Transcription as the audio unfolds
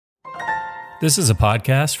This is a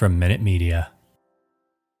podcast from Minute Media.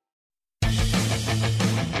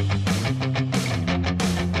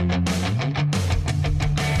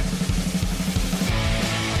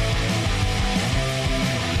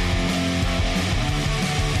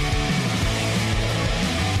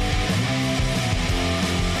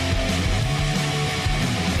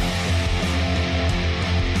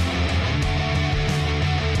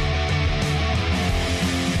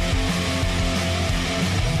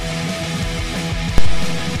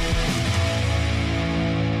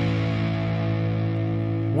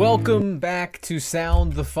 Welcome back to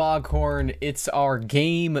Sound the Foghorn. It's our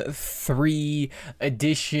Game 3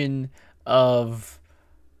 edition of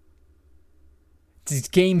the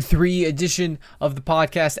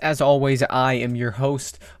podcast. As always, I am your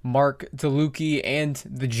host, Mark DeLucchi, and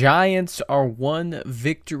the Giants are one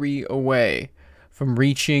victory away from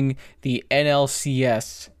reaching the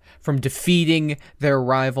NLCS, from defeating their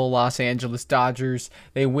rival Los Angeles Dodgers.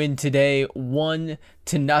 They win today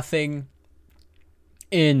 1-0.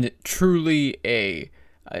 In truly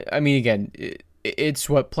it's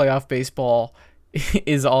what playoff baseball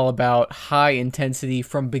is all about. High intensity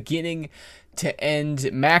from beginning to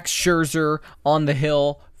end. Max Scherzer on the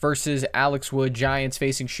hill versus Alex Wood. Giants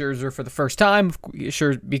facing Scherzer for the first time,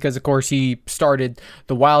 sure, because of course he started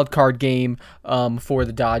the wild card game for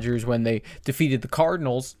the Dodgers when they defeated the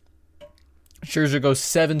Cardinals. Scherzer goes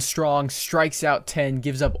 7 strong, strikes out 10,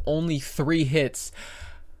 gives up only 3 hits,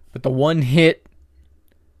 but the one hit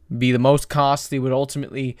be the most costly, would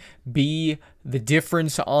ultimately be the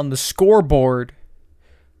difference on the scoreboard.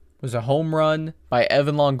 It was a home run by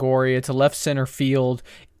Evan Longoria to left center field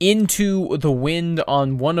into the wind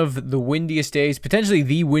on one of the windiest days, potentially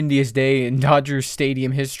the windiest day in Dodgers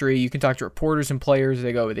Stadium history. You can talk to reporters and players.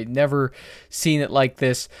 They go, they've never seen it like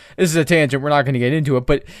this. This is a tangent. We're not going to get into it,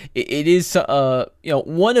 but it is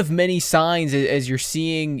one of many signs as you're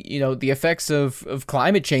seeing the effects of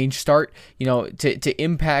climate change start to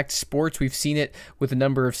impact sports. We've seen it with a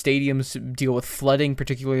number of stadiums deal with flooding,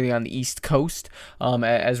 particularly on the East Coast,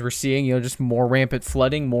 as we're seeing just more rampant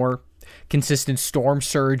flooding, more consistent storm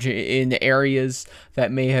surge in areas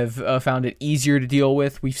that may have found it easier to deal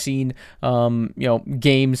with. We've seen,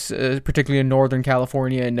 games, particularly in Northern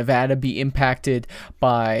California and Nevada, be impacted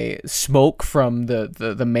by smoke from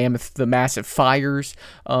the massive fires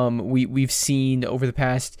we've seen over the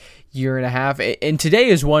past year and a half. And today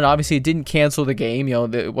is one. Obviously, it didn't cancel the game.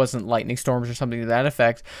 It wasn't lightning storms or something to that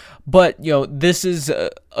effect. But this is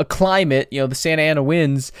a climate. The Santa Ana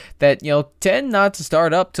winds that tend not to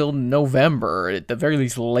start up till November, at the very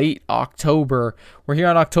least late October. We're here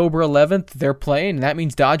on October 11th. They're playing, and that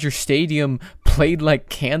means Dodger Stadium played like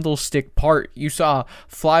candlestick part. You saw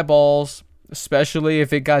fly balls, especially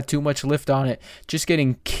if it got too much lift on it, just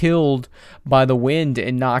getting killed by the wind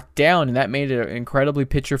and knocked down, and that made it an incredibly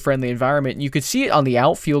pitcher-friendly environment. And you could see it on the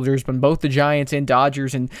outfielders, when both the Giants and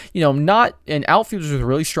Dodgers, and outfielders with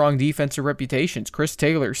really strong defensive reputations, Chris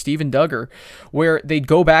Taylor, Steven Duggar, where they'd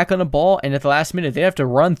go back on a ball, and at the last minute, they'd have to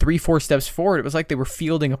run 3-4 steps forward. It was like they were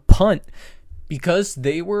fielding a punt because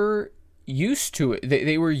they were used to it.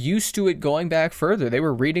 They were used to it going back further. They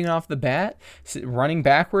were reading off the bat, running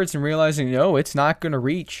backwards, and realizing, no, it's not going to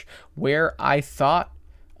reach where I thought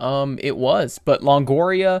it was. But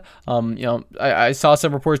Longoria, I saw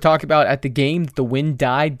some reports talk about at the game the wind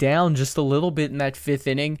died down just a little bit in that 5th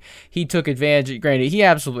inning. He took advantage. Granted, he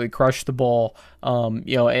absolutely crushed the ball, and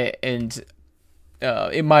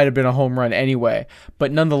it might have been a home run anyway.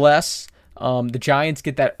 But nonetheless, the Giants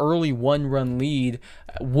get that early 1-run lead.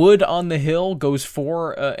 Wood on the hill goes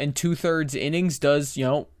 4 2/3 innings.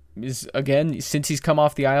 Is again, since he's come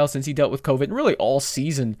off the aisle, since he dealt with COVID, and really all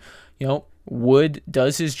season, Wood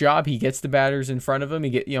does his job. He gets the batters in front of him.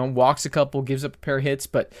 He walks a couple, gives up a pair of hits,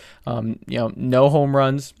 but no home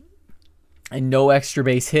runs and no extra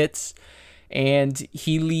base hits. And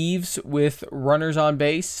he leaves with runners on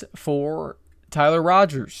base for Tyler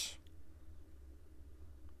Rogers.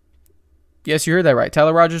 Yes, you heard that right.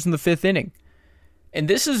 Tyler Rogers in the 5th inning. And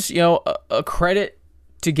this is, a credit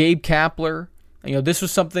to Gabe Kapler. This was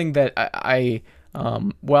something that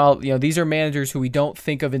these are managers who we don't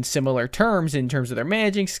think of in similar terms in terms of their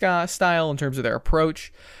managing style, in terms of their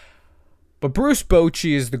approach. But Bruce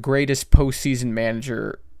Bochy is the greatest postseason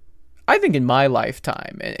manager, I think, in my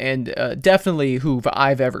lifetime, and definitely who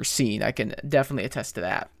I've ever seen. I can definitely attest to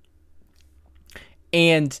that.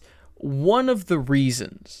 And one of the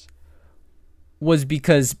reasons was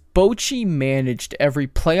because Bochy managed every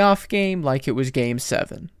playoff game like it was Game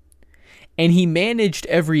 7. And he managed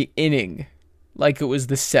every inning like it was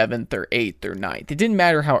the 7th or 8th or 9th. It didn't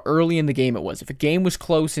matter how early in the game it was. If a game was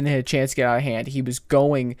close and had a chance to get out of hand, he was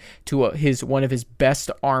going to one of his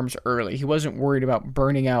best arms early. He wasn't worried about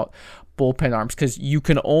burning out bullpen arms because you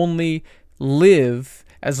can only live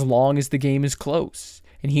as long as the game is close.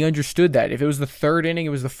 And he understood that. If it was the 3rd inning, it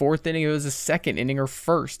was the 4th inning, it was the 2nd inning or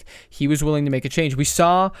 1st, he was willing to make a change. We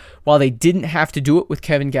saw, while they didn't have to do it with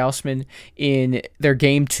Kevin Gausman in their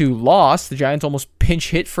Game 2 loss, the Giants almost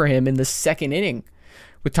pinch hit for him in the 2nd inning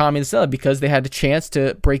with Tommy La Stella because they had a chance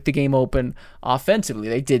to break the game open offensively.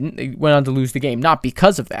 They didn't. They went on to lose the game, not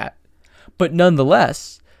because of that. But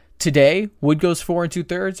nonetheless, today, Wood goes 4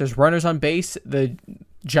 2/3. There's runners on base. The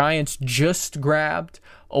Giants just grabbed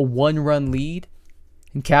a 1-run lead.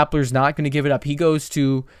 And Kapler's not going to give it up. He goes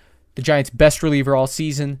to the Giants' best reliever all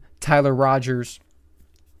season, Tyler Rogers,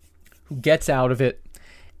 who gets out of it,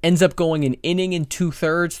 ends up going an inning and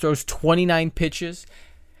 2/3, throws 29 pitches,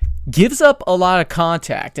 gives up a lot of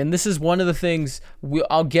contact. And this is one of the things,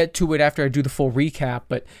 I'll get to it after I do the full recap,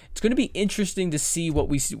 but it's going to be interesting to see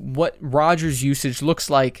what Rogers' usage looks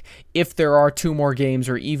like if there are 2 more games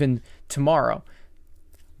or even tomorrow.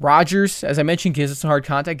 Rogers, as I mentioned, gives up some hard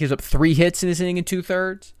contact, gives up 3 hits in his inning and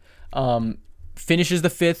 2/3, finishes the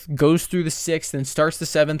 5th, goes through the 6th, then starts the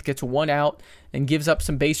 7th, gets 1 out, and gives up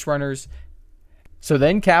some base runners. So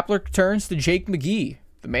then Kapler turns to Jake McGee,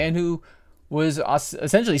 the man who was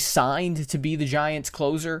essentially signed to be the Giants'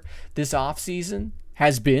 closer this offseason,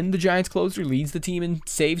 has been the Giants' closer, leads the team in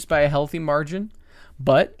saves by a healthy margin,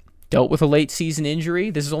 but dealt with a late season injury.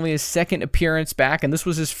 This is only his 2nd appearance back, and this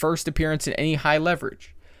was his 1st appearance in any high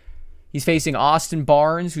leverage. He's facing Austin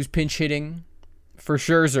Barnes, who's pinch hitting for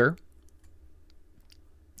Scherzer.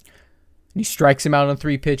 And he strikes him out on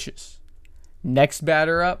 3 pitches. Next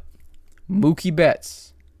batter up, Mookie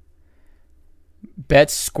Betts.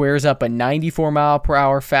 Betts squares up a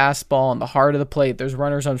 94-mile-per-hour fastball on the heart of the plate. There's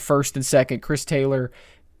runners on 1st and 2nd. Chris Taylor,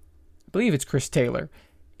 I believe it's Chris Taylor,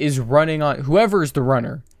 is running on, whoever is the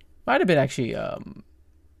runner. Might have been actually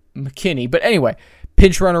McKinney. But anyway,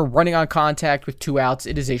 pinch runner running on contact with 2 outs.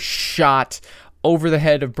 It is a shot over the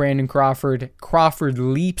head of Brandon Crawford. Crawford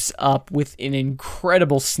leaps up with an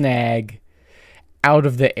incredible snag out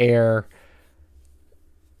of the air.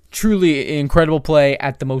 Truly an incredible play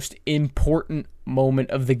at the most important moment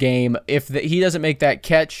of the game. If he doesn't make that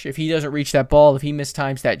catch, if he doesn't reach that ball, if he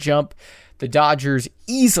mistimes that jump, the Dodgers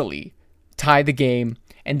easily tie the game.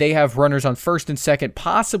 And they have runners on 1st and 2nd,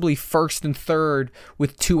 possibly 1st and 3rd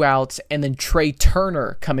with 2 outs, and then Trey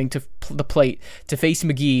Turner coming to the plate to face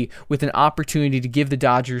McGee with an opportunity to give the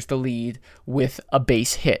Dodgers the lead with a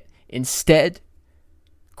base hit. Instead,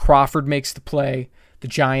 Crawford makes the play. The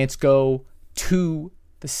Giants go to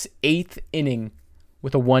the 8th inning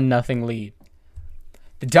with a 1-0 lead.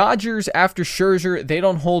 The Dodgers, after Scherzer, they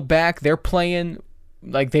don't hold back. They're playing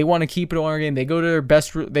like they want to keep it on game. They go to their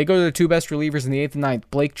 2 best relievers in the 8th and 9th,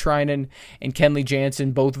 Blake Trinan and Kenley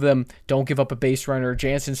Jansen. Both of them don't give up a base runner.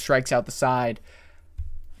 Jansen strikes out the side.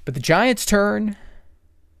 But the Giants turn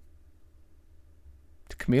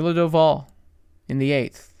to Camilo Doval in the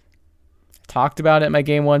 8th. I talked about it in my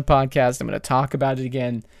Game 1 podcast. I'm going to talk about it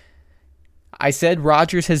again. I said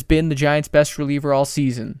Rogers has been the Giants' best reliever all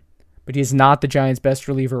season, but he is not the Giants' best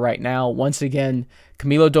reliever right now. Once again,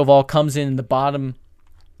 Camilo Doval comes in the bottom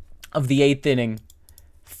of the 8th inning,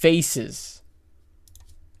 faces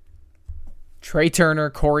Trey Turner,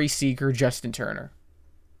 Corey Seager, Justin Turner.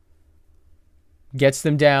 Gets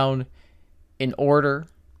them down in order.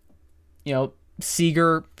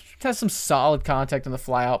 Seager has some solid contact on the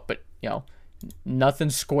flyout, but, nothing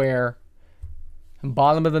square. And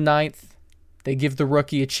bottom of the 9th, they give the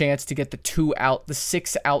rookie a chance to get the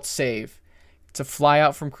 6-out save. It's a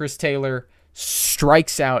flyout from Chris Taylor,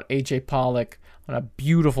 strikes out A.J. Pollock on a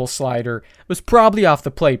beautiful slider. It was probably off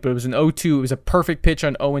the plate, but it was an 0-2. It was a perfect pitch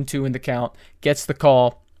on 0-2 in the count. Gets the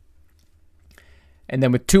call. And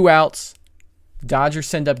then with 2 outs, the Dodgers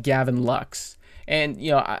send up Gavin Lux. And,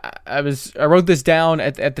 I wrote this down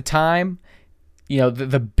at the time.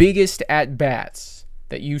 The biggest at-bats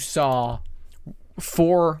that you saw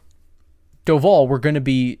for Doval were going to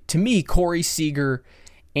be, to me, Corey Seager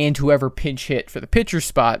and whoever pinch hit for the pitcher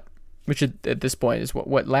spot, which at this point is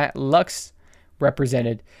what Lux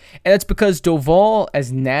represented. And that's because Doval,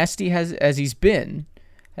 as nasty as he's been,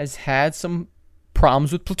 has had some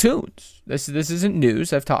problems with platoons. This isn't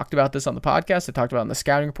news. I've talked about this on the podcast. I talked about it in the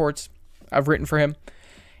scouting reports I've written for him.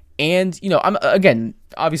 And, I'm again,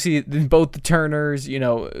 obviously both the Turners,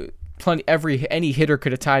 any hitter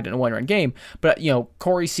could have tied in a 1-run game. But,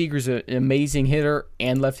 Corey Seager's an amazing hitter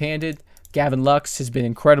and left-handed. Gavin Lux has been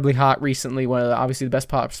incredibly hot recently. Obviously the best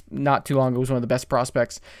props, not too long ago, was one of the best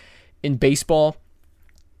prospects in baseball.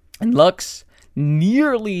 And Lux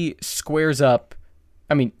nearly squares up.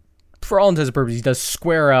 I mean, for all intents and purposes, he does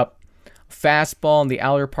square up a fastball on the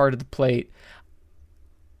outer part of the plate.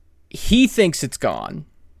 He thinks it's gone.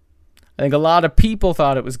 I think a lot of people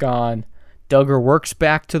thought it was gone. Duggar works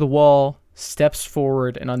back to the wall, steps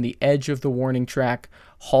forward, and on the edge of the warning track,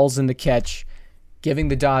 hauls in the catch, giving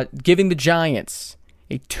the Giants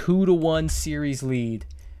a 2-1 series lead,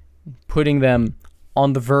 putting them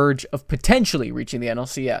on the verge of potentially reaching the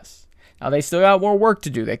NLCS. Now, they still got more work to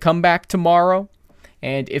do. They come back tomorrow,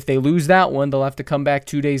 and if they lose that one, they'll have to come back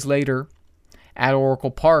 2 days later at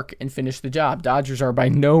Oracle Park and finish the job. Dodgers are by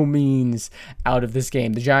no means out of this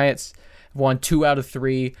game. The Giants have won 2 out of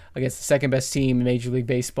 3 against the second-best team in Major League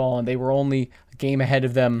Baseball, and they were only a game ahead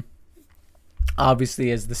of them,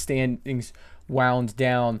 obviously, as the standings wound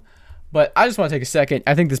down. But I just want to take a second.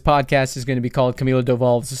 I think this podcast is going to be called Camilo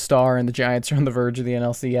Doval is a Star and the Giants are on the verge of the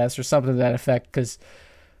NLCS or something to that effect, because,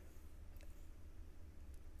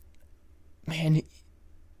 man,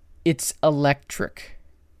 it's electric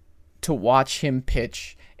to watch him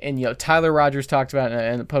pitch. And, Tyler Rogers talked about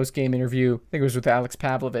it in a post-game interview. I think it was with Alex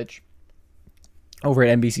Pavlovich over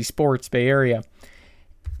at NBC Sports, Bay Area.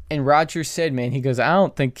 And Rogers said, man, he goes, I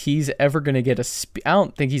don't think he's ever going to get a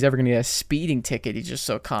speeding ticket. He's just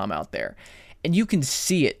so calm out there. And you can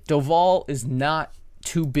see it. Doval is not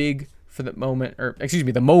too big for the moment,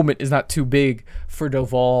 the moment is not too big for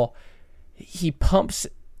Doval. He pumps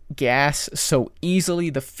gas so easily.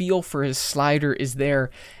 The feel for his slider is there.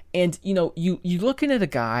 And, you're looking at a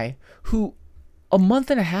guy who a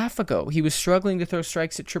month and a half ago, he was struggling to throw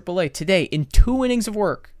strikes at AAA. Today, in 2 innings of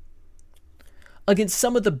work, against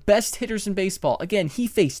some of the best hitters in baseball. Again, he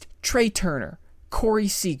faced Trey Turner, Corey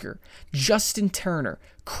Seager, Justin Turner,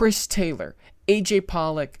 Chris Taylor, AJ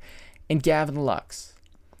Pollock, and Gavin Lux.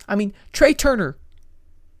 I mean, Trey Turner,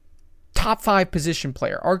 top 5 position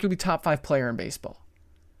player, arguably top 5 player in baseball.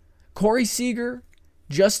 Corey Seager,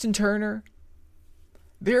 Justin Turner,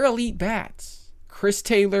 they're elite bats. Chris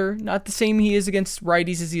Taylor, not the same he is against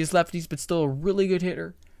righties as he is lefties, but still a really good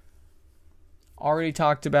hitter. Already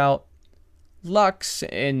talked about Lux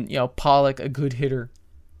and, Pollock, a good hitter.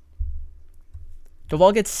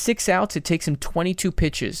 Doval gets 6 outs. It takes him 22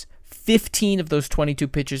 pitches. 15 of those 22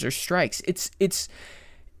 pitches are strikes. It's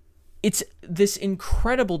this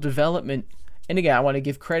incredible development. And again, I want to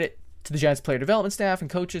give credit to the Giants player development staff and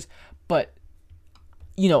coaches, but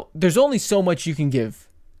there's only so much you can give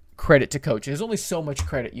credit to coaches. There's only so much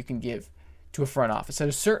credit you can give to a front office. At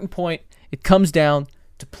a certain point, it comes down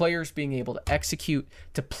to players being able to execute,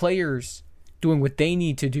 to players doing what they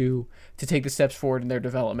need to do to take the steps forward in their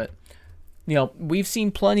development. We've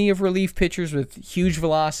seen plenty of relief pitchers with huge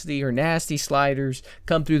velocity or nasty sliders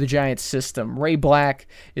come through the Giants system. Ray Black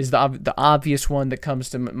is the obvious one that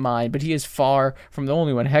comes to mind, but he is far from the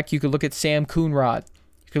only one. Heck, you could look at Sam Coonrod.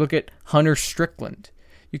 You could look at Hunter Strickland.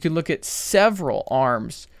 You could look at several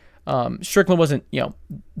arms. Strickland wasn't,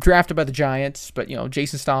 drafted by the Giants, but,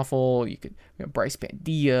 Jason Stoffel, you could, Bryce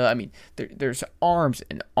Bandia. I mean, there's arms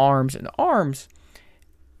and arms and arms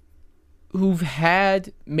who've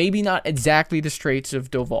had maybe not exactly the traits of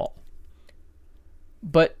Doval,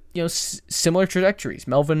 but, similar trajectories.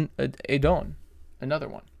 Melvin Adon, another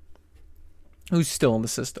one, who's still in the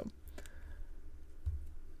system.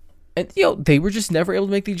 And, they were just never able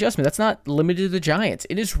to make the adjustment. That's not limited to the Giants.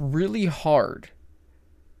 It is really hard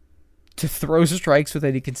to throw strikes with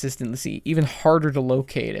any consistency, even harder to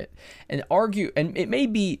locate it, and it may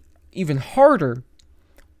be even harder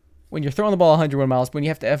when you're throwing the ball 101 miles, when you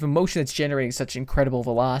have to have a motion that's generating such incredible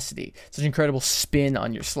velocity, such incredible spin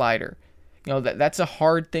on your slider. That's a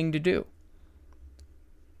hard thing to do.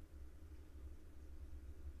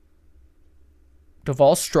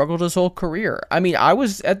 Doval struggled his whole career. I mean, I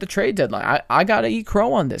was at the trade deadline. I got to eat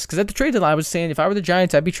crow on this, because at the trade deadline, I was saying if I were the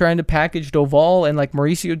Giants, I'd be trying to package Doval and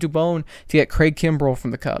Mauricio Dubon to get Craig Kimbrell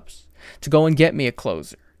from the Cubs, to go and get me a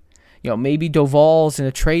closer. Maybe Doval's in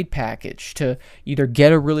a trade package to either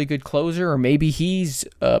get a really good closer, or maybe he's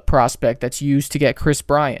a prospect that's used to get Chris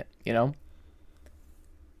Bryant, And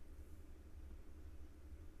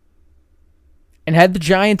had the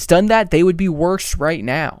Giants done that, they would be worse right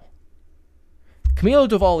now. Camilo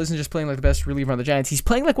Doval isn't just playing like the best reliever on the Giants. He's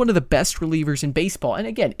playing like one of the best relievers in baseball. And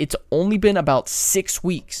again, it's only been about 6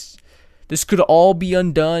 weeks. This could all be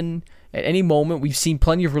undone at any moment. We've seen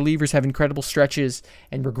plenty of relievers have incredible stretches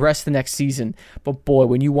and regress the next season. But boy,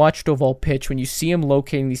 when you watch Doval pitch, when you see him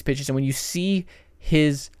locating these pitches, and when you see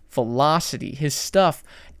his velocity, his stuff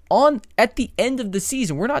at the end of the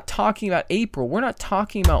season, we're not talking about April. We're not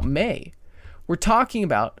talking about May. We're talking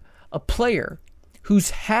about a player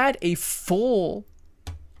who's had a full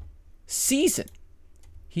season.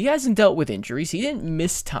 He hasn't dealt with injuries. He didn't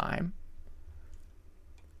miss time.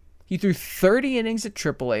 He threw 30 innings at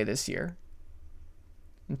AAA this year.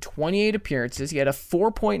 In 28 appearances, he had a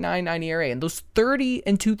 4.99 ERA. In those 30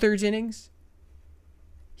 and 2/3 innings,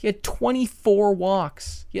 he had 24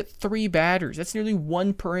 walks. He had 3 batters. That's nearly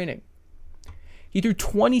 1 per inning. He threw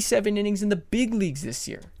 27 innings in the big leagues this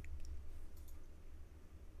year.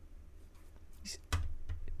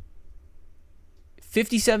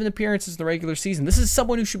 57 appearances in the regular season. This is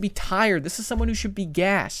someone who should be tired. This is someone who should be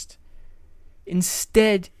gassed.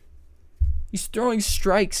 Instead, he's throwing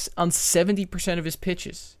strikes on 70% of his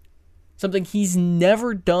pitches. Something he's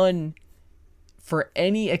never done for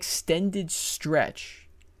any extended stretch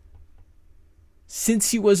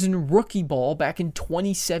since he was in rookie ball back in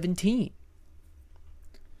 2017.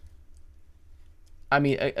 I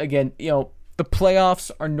mean, again, the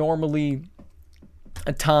playoffs are normally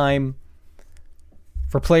a time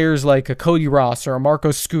for players like a Cody Ross or a Marco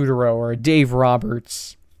Scutaro or a Dave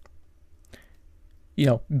Roberts.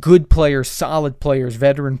 Good players, solid players,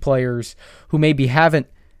 veteran players who maybe haven't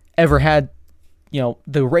ever had,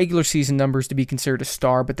 the regular season numbers to be considered a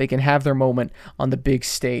star, but they can have their moment on the big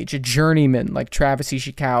stage. A journeyman like Travis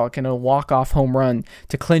Ishikawa can a walk-off home run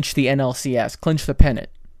to clinch the NLCS, clinch the pennant.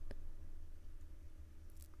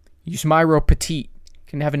 Yusmeiro Petit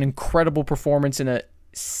can have an incredible performance in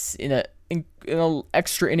an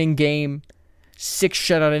extra inning game, 6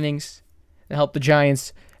 shutout innings, and help the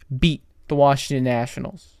Giants beat the Washington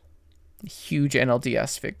Nationals. A huge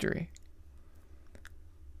NLDS victory.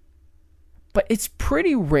 But it's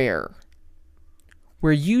pretty rare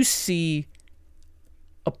where you see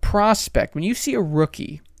a prospect, when you see a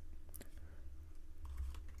rookie,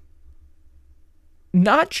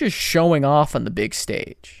 not just showing off on the big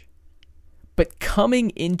stage, but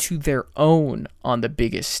coming into their own on the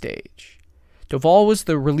biggest stage. Doval was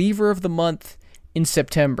the reliever of the month in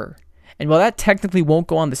September. And while that technically won't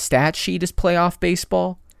go on the stat sheet as playoff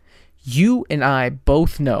baseball, you and I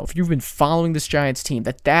both know, if you've been following this Giants team,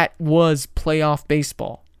 that was playoff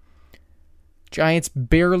baseball. Giants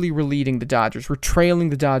barely were leading the Dodgers, were trailing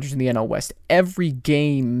the Dodgers in the NL West. Every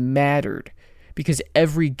game mattered because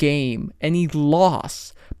every game, any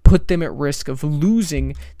loss, put them at risk of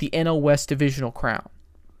losing the NL West divisional crown.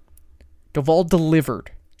 Doval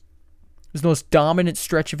delivered. It was the most dominant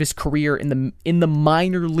stretch of his career in the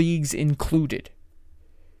minor leagues included.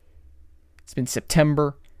 It's been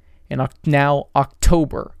September and now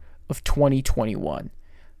October of 2021.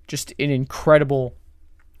 Just an incredible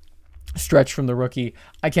stretch from the rookie.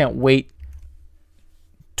 I can't wait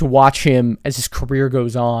to watch him as his career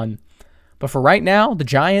goes on. But for right now, the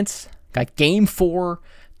Giants got Game 4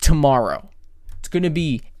 tomorrow. It's going to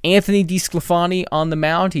be Anthony DeSclafani on the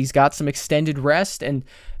mound. He's got some extended rest, and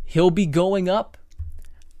he'll be going up.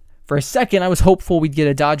 For a second, I was hopeful we'd get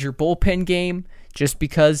a Dodger bullpen game just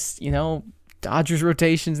because, Dodgers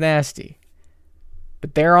rotation's nasty.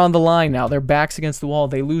 But they're on the line now. Their back's against the wall.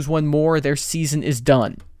 They lose one more, their season is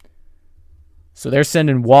done. So they're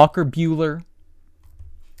sending Walker Buehler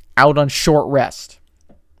out on short rest.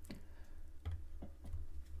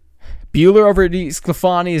 Buehler over at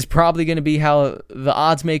DeSclafani is probably going to be how the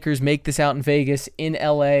odds makers make this out in Vegas, in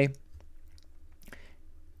LA.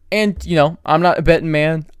 And, I'm not a betting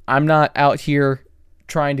man. I'm not out here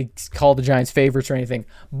trying to call the Giants favorites or anything.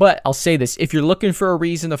 But I'll say this. If you're looking for a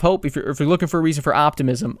reason of hope, if you're looking for a reason for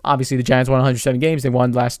optimism, obviously the Giants won 107 games. They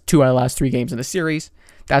won 2 out of the last 3 games in the series.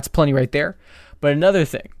 That's plenty right there. But another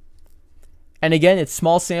thing, and again, it's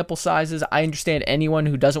small sample sizes. I understand anyone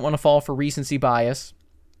who doesn't want to fall for recency bias.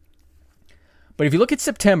 But if you look at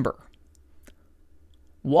September,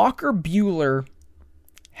 Walker Buehler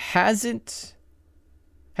has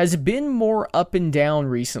been more up and down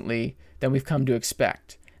recently than we've come to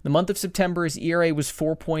expect. The month of September, his ERA was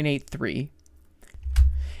 4.83.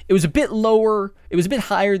 It was a bit lower. It was a bit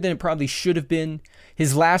higher than it probably should have been.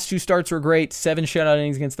 His last 2 starts were great. 7 shutout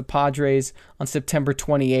innings against the Padres on September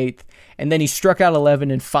 28th. And then he struck out 11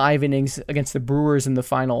 in 5 innings against the Brewers in the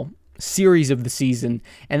final series of the season.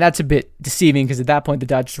 And that's a bit deceiving because at that point the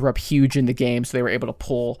Dodgers were up huge in the game, so they were able to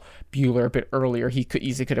pull Buehler a bit earlier. He could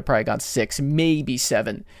have probably gone 6, maybe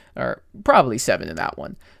 7, or probably 7 in that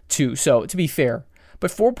one too. So to be fair, but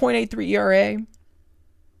 4.83 ERA,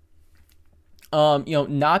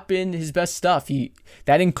 not been his best stuff.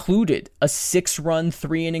 That included a 6-run,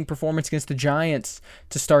 3-inning performance against the Giants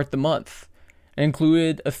to start the month. It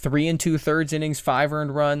included a 3 2/3 innings, 5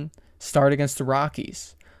 earned run start against the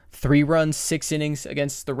Rockies. 3 runs, 6 innings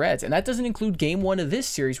against the Reds. And that doesn't include game 1 of this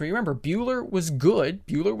series, where you remember Buehler was good.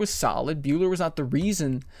 Buehler was solid. Buehler was not the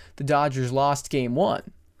reason the Dodgers lost game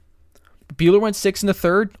 1. But Buehler went 6 in the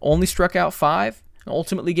third, only struck out 5, and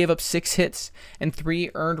ultimately gave up 6 hits and 3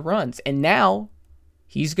 earned runs. And now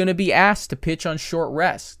he's going to be asked to pitch on short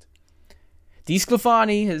rest.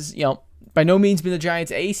 DeSclafani has, by no means been the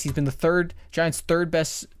Giants' ace. He's been the Giants' third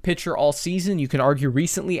best pitcher all season. You can argue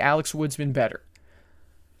recently Alex Wood's been better.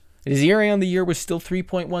 His ERA on the year was still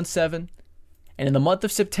 3.17. And in the month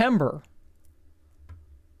of September,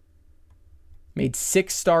 made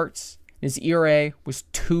 6 starts. His ERA was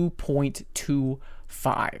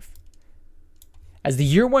 2.25. As the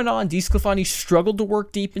year went on, DeSclafani struggled to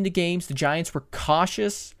work deep into games. The Giants were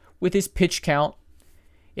cautious with his pitch count.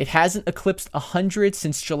 It hasn't eclipsed 100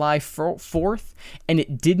 since July 4th, and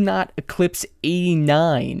it did not eclipse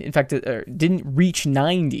 89. In fact, it didn't reach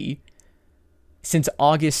 90 since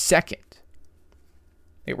August 2nd.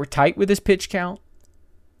 They were tight with his pitch count.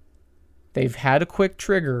 They've had a quick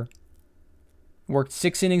trigger. Worked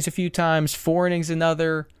 6 innings a few times, 4 innings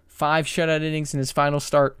another, 5 shutout innings in his final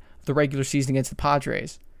start of the regular season against the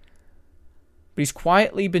Padres. But he's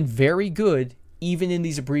quietly been very good even in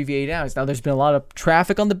these abbreviated outings. Now, there's been a lot of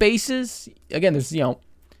traffic on the bases. Again, he's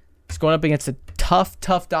going up against a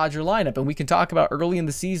tough Dodger lineup. And we can talk about early in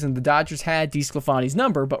the season, the Dodgers had DeSclafani's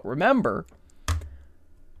number. But remember,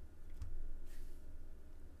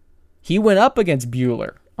 he went up against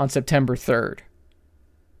Buehler on September 3rd.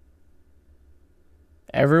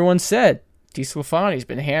 Everyone said DeSclafani's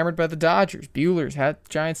been hammered by the Dodgers. Buehler's had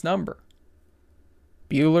Giants' number.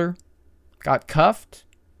 Buehler got cuffed.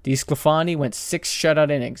 DeSclafani went 6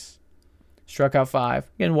 shutout innings. Struck out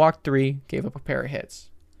 5. Again, walked 3. Gave up a pair of hits.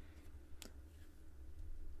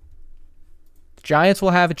 The Giants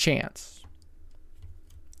will have a chance.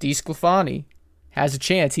 DeSclafani has a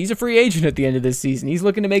chance. He's a free agent at the end of this season. He's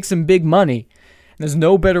looking to make some big money. And there's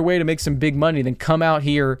no better way to make some big money than come out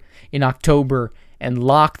here in October and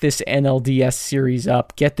lock this NLDS series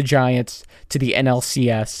up. Get the Giants to the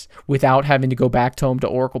NLCS without having to go back home to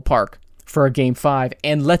Oracle Park for a Game 5,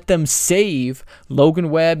 and let them save Logan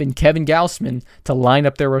Webb and Kevin Gausman to line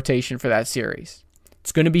up their rotation for that series.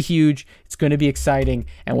 It's going to be huge. It's going to be exciting.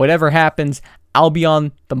 And whatever happens, I'll be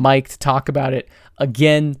on the mic to talk about it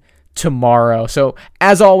again tomorrow. So,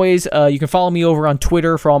 as always, you can follow me over on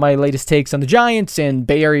Twitter for all my latest takes on the Giants and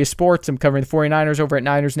Bay Area sports. I'm covering the 49ers over at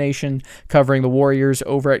Niners Nation, covering the Warriors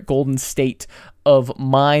over at Golden State of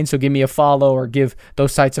Mind. So give me a follow, or give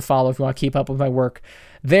those sites a follow if you want to keep up with my work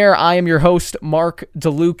there. I am your host, Mark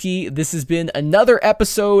DeLucchi. This has been another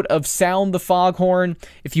episode of Sound the Foghorn.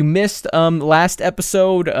 If you missed last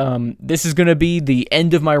episode, this is going to be the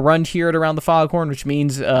end of my run here at Around the Foghorn, which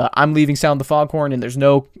means I'm leaving Sound the Foghorn, and there's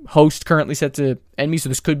no host currently set to end me, so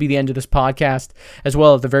this could be the end of this podcast as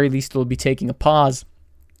well. At the very least, it'll be taking a pause.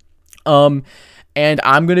 And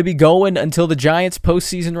I'm going to be going until the Giants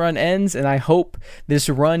postseason run ends, and I hope this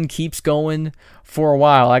run keeps going for a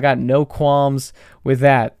while. I got no qualms with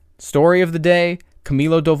that. Story of the day,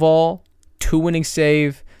 Camilo Doval, 2-inning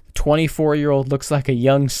save. The 24-year-old looks like a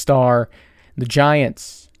young star. The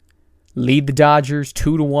Giants lead the Dodgers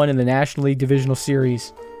 2-1 in the National League Divisional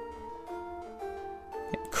Series.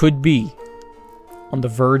 It could be on the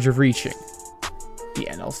verge of reaching the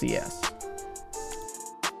NLCS.